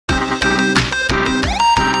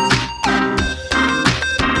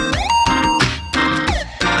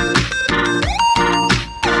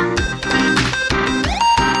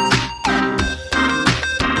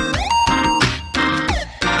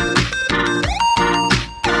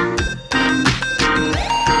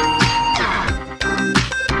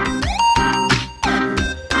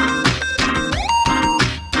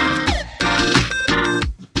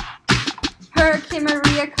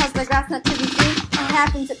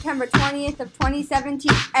September 20th of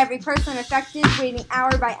 2017. Every person affected waiting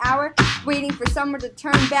hour by hour, waiting for someone to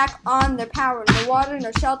turn back on their power. No water, no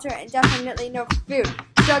shelter, and definitely no food.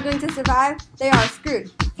 Struggling to survive, they are screwed.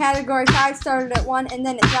 Category 5 started at 1 and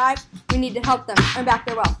then at 5. We need to help them earn back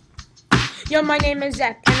their wealth. Yo, my name is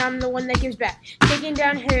Zach, and I'm the one that gives back. Taking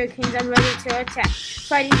down hurricanes, I'm ready to attack.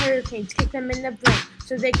 Fighting hurricanes, kick them in the brain,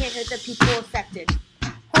 so they can't hurt the people affected.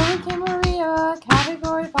 Hurricane Maria,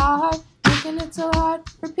 Category 5, making it so hard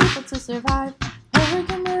for people to survive.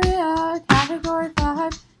 Hurricane Maria, Category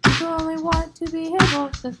 5, people only want to be able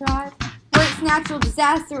to thrive. Worst natural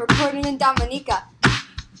disaster recorded in Dominica.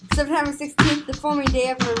 September 16th, the forming day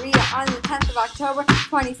of Maria, on the 10th of October,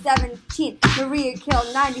 2017. Maria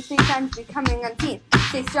killed 93 times, becoming unseen.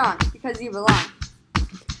 Stay strong, because you belong.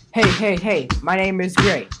 Hey, my name is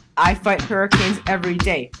Gray. I fight hurricanes every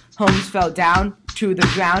day. Homes fell down to the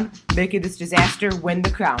ground, making this disaster win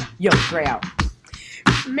the crown. Yo, Gray out.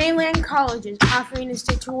 Mainland colleges offering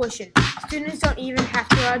in-state tuition. Students don't even have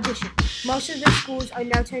to audition. Most of the schools are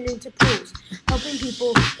now turned into pools. Helping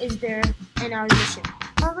people is there in our mission.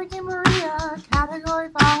 Hurricane Maria, Category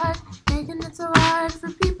 5, making it so hard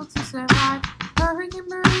for people to survive. Hurricane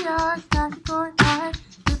Maria, Category 5,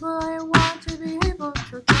 people only want to be able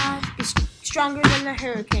to thrive. Be stronger than the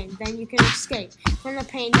hurricane, then you can escape from the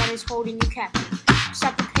pain that is holding you captive.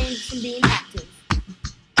 Stop the pain from being active.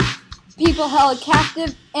 People held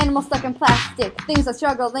captive, animals stuck in plastic. Things are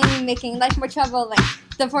struggling, making life more troubling.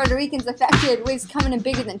 The Puerto Ricans affected, waves coming in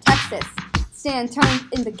bigger than Texas. Sand turned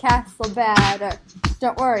into castle batter.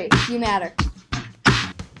 Don't worry, you matter.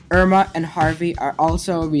 Irma and Harvey are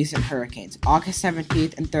also recent hurricanes. August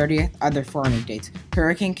 17th and 30th are their forming dates.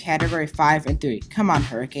 Hurricane Category 5 and 3. Come on,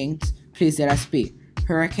 hurricanes. Please let us be.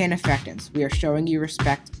 Hurricane affectants. We are showing you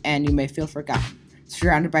respect, and you may feel forgotten.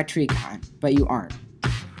 Surrounded by tree kind, but you aren't.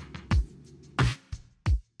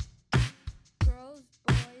 Girls,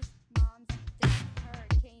 boys, moms, dads,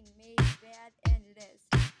 hurricane made bad, and it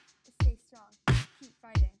is. Stay strong. Keep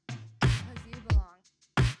fighting.